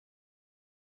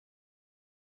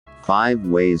5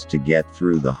 ways to get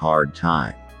through the hard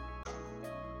time.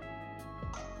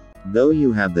 Though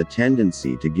you have the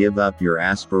tendency to give up your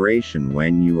aspiration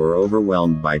when you are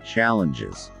overwhelmed by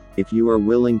challenges, if you are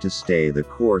willing to stay the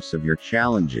course of your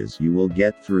challenges, you will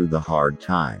get through the hard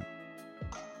time.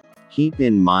 Keep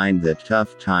in mind that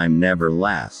tough time never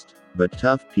lasts, but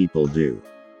tough people do.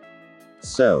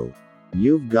 So,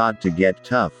 you've got to get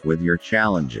tough with your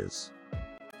challenges.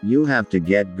 You have to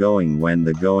get going when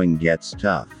the going gets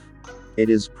tough. It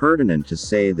is pertinent to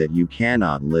say that you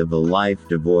cannot live a life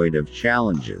devoid of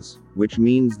challenges, which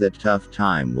means that tough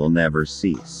time will never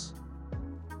cease.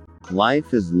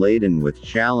 Life is laden with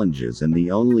challenges, and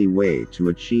the only way to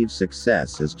achieve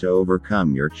success is to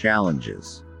overcome your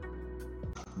challenges.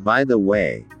 By the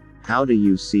way, how do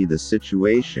you see the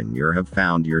situation you have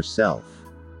found yourself?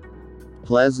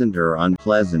 Pleasant or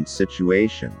unpleasant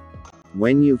situation?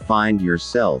 When you find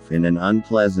yourself in an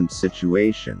unpleasant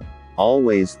situation,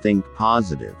 always think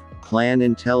positive, plan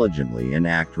intelligently, and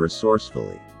act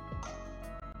resourcefully.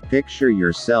 Picture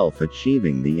yourself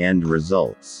achieving the end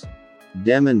results.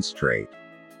 Demonstrate.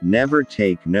 Never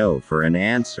take no for an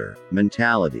answer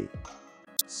mentality.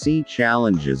 See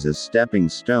challenges as stepping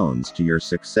stones to your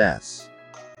success.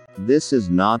 This is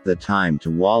not the time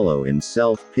to wallow in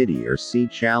self-pity or see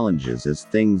challenges as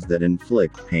things that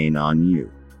inflict pain on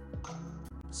you.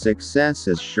 Success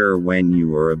is sure when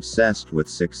you are obsessed with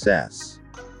success.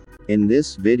 In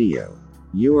this video,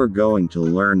 you are going to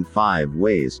learn 5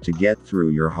 ways to get through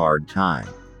your hard time.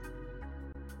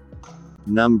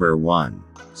 Number 1.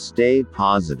 Stay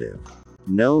positive.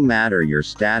 No matter your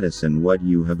status and what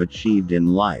you have achieved in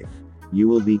life, you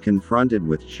will be confronted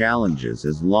with challenges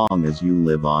as long as you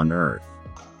live on Earth.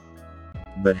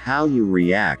 But how you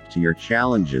react to your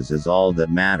challenges is all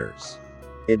that matters.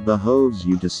 It behoves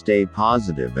you to stay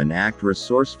positive and act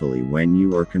resourcefully when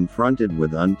you are confronted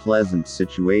with unpleasant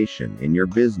situation in your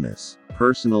business,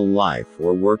 personal life,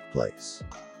 or workplace.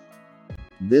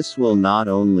 This will not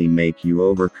only make you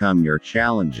overcome your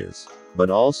challenges, but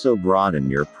also broaden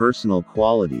your personal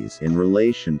qualities in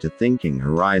relation to thinking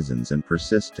horizons and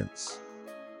persistence.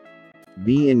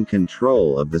 Be in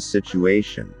control of the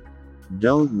situation.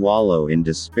 Don't wallow in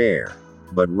despair,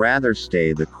 but rather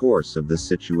stay the course of the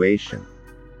situation.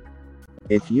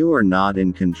 If you are not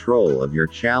in control of your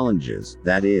challenges,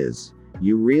 that is,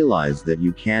 you realize that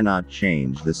you cannot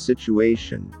change the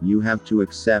situation, you have to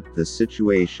accept the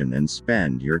situation and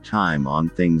spend your time on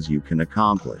things you can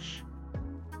accomplish.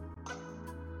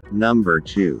 Number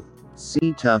 2.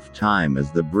 See tough time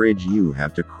as the bridge you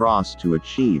have to cross to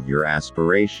achieve your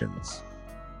aspirations.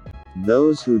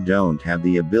 Those who don't have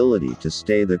the ability to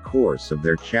stay the course of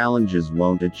their challenges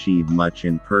won't achieve much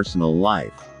in personal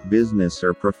life, business,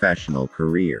 or professional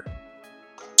career.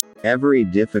 Every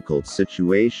difficult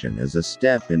situation is a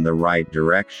step in the right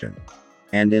direction.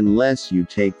 And unless you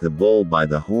take the bull by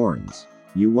the horns,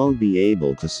 you won't be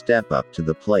able to step up to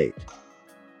the plate.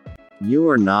 You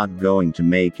are not going to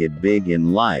make it big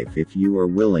in life if you are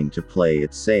willing to play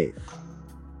it safe.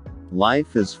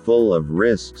 Life is full of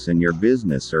risks, and your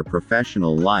business or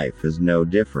professional life is no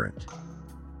different.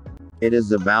 It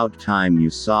is about time you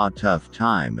saw tough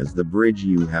time as the bridge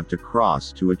you have to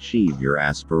cross to achieve your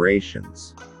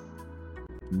aspirations.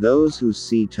 Those who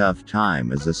see tough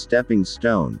time as a stepping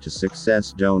stone to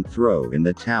success don't throw in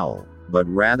the towel, but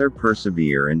rather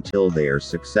persevere until they are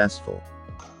successful.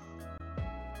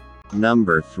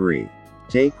 Number 3.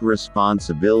 Take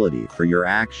responsibility for your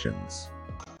actions.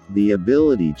 The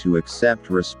ability to accept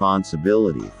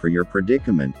responsibility for your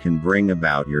predicament can bring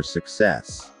about your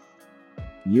success.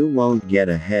 You won't get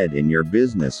ahead in your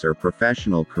business or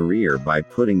professional career by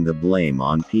putting the blame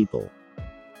on people.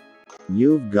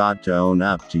 You've got to own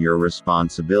up to your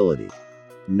responsibility.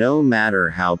 No matter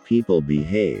how people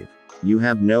behave, you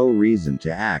have no reason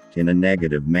to act in a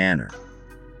negative manner.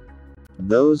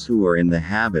 Those who are in the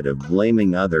habit of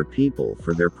blaming other people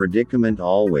for their predicament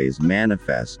always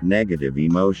manifest negative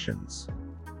emotions.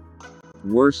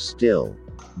 Worse still,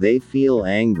 they feel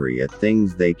angry at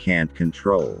things they can't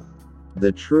control.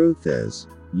 The truth is,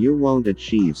 you won't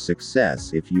achieve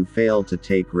success if you fail to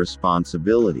take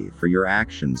responsibility for your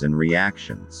actions and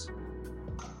reactions.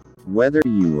 Whether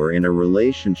you are in a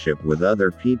relationship with other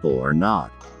people or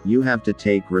not, you have to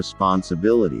take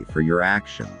responsibility for your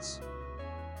actions.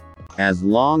 As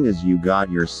long as you got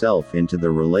yourself into the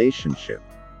relationship,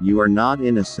 you are not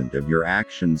innocent of your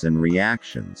actions and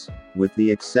reactions, with the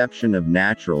exception of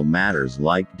natural matters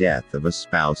like death of a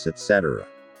spouse, etc.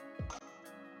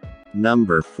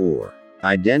 Number 4.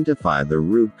 Identify the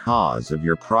root cause of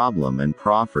your problem and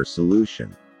proffer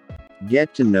solution.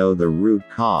 Get to know the root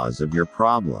cause of your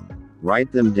problem.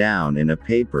 Write them down in a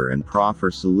paper and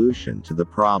proffer solution to the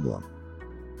problem.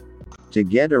 To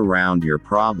get around your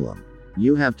problem,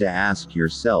 you have to ask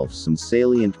yourself some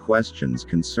salient questions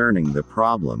concerning the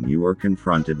problem you are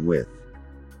confronted with.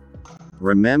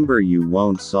 Remember, you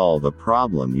won't solve a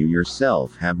problem you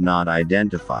yourself have not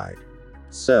identified.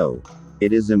 So,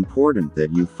 it is important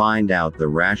that you find out the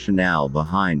rationale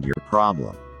behind your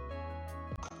problem.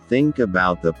 Think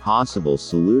about the possible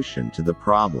solution to the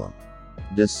problem.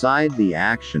 Decide the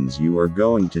actions you are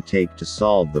going to take to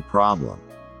solve the problem.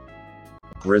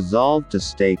 Resolve to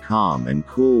stay calm and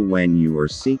cool when you are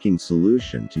seeking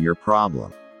solution to your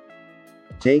problem.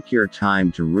 Take your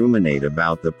time to ruminate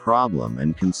about the problem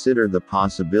and consider the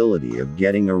possibility of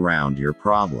getting around your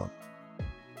problem.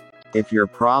 If your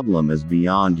problem is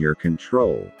beyond your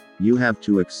control, you have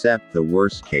to accept the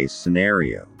worst-case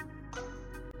scenario.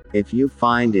 If you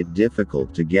find it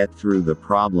difficult to get through the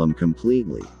problem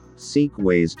completely, seek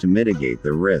ways to mitigate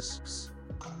the risks.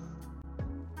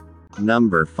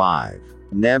 Number 5.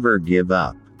 Never give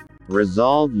up.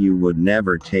 Resolve. You would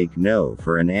never take no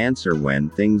for an answer when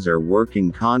things are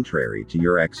working contrary to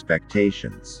your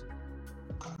expectations.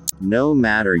 No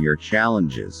matter your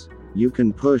challenges, you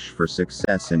can push for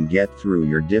success and get through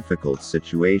your difficult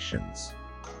situations.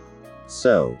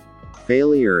 So,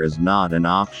 failure is not an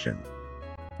option.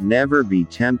 Never be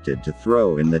tempted to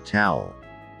throw in the towel.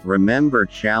 Remember,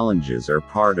 challenges are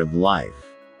part of life.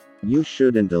 You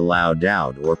shouldn't allow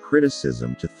doubt or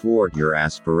criticism to thwart your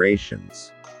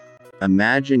aspirations.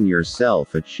 Imagine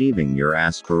yourself achieving your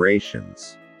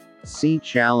aspirations. See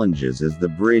challenges as the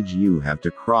bridge you have to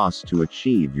cross to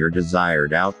achieve your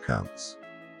desired outcomes.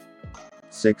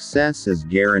 Success is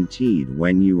guaranteed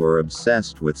when you are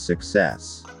obsessed with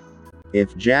success.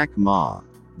 If Jack Ma,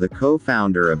 the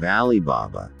co-founder of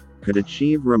Alibaba, could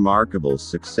achieve remarkable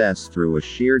success through a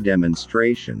sheer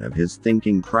demonstration of his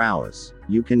thinking prowess,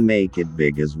 you can make it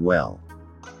big as well.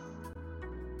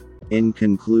 In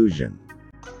conclusion,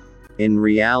 in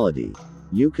reality,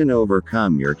 you can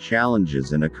overcome your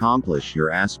challenges and accomplish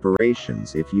your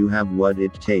aspirations if you have what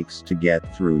it takes to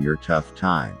get through your tough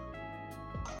time.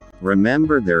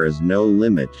 Remember, there is no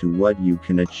limit to what you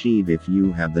can achieve if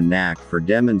you have the knack for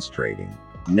demonstrating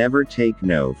never take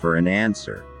no for an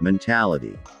answer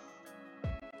mentality.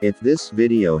 If this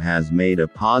video has made a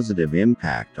positive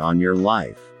impact on your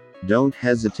life, don't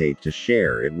hesitate to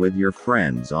share it with your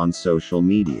friends on social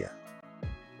media.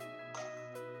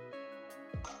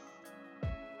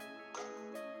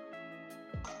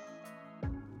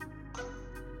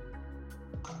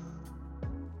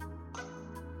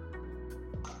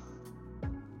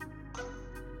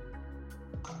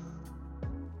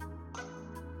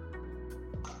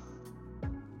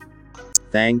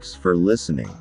 Thanks for listening.